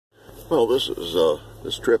Well,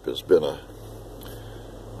 this trip has been a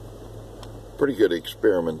pretty good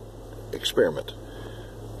experiment.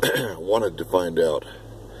 Wanted to find out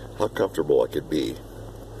how comfortable I could be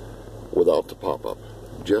without the pop-up,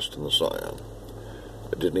 just in the Scion.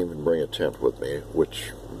 I didn't even bring a tent with me,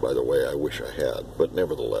 which, by the way, I wish I had, but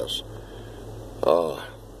nevertheless.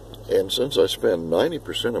 And since I spend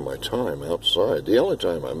 90% of my time outside, the only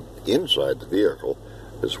time I'm inside the vehicle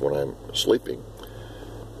is when I'm sleeping.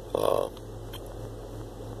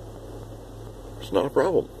 It's not a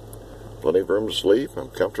problem. Plenty of room to sleep. I'm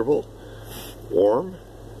comfortable, warm,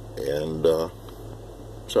 and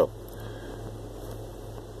so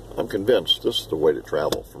I'm convinced this is the way to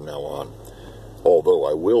travel from now on. Although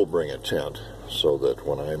I will bring a tent so that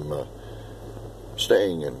when I'm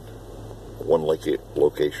staying in one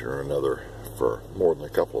location or another for more than a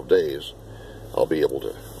couple of days, I'll be able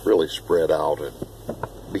to really spread out and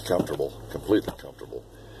be comfortable, completely comfortable,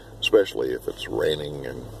 especially if it's raining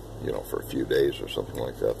and, you know, for a few days or something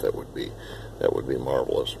like that. That would be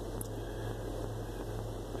marvelous.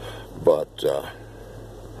 But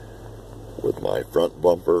with my front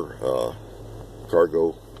bumper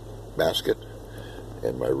cargo basket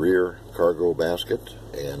and my rear cargo basket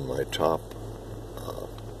and my top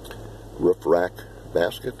roof rack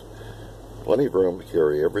basket, plenty of room to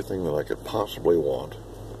carry everything that I could possibly want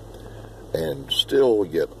and still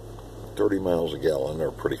get 30 miles a gallon,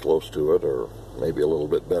 or pretty close to it, or maybe a little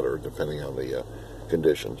bit better depending on the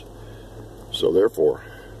conditions. So therefore,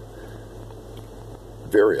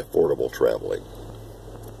 very affordable traveling.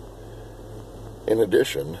 In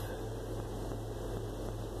addition,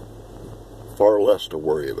 far less to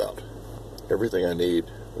worry about. Everything I need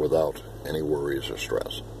without any worries or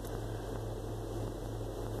stress.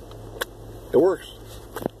 It works.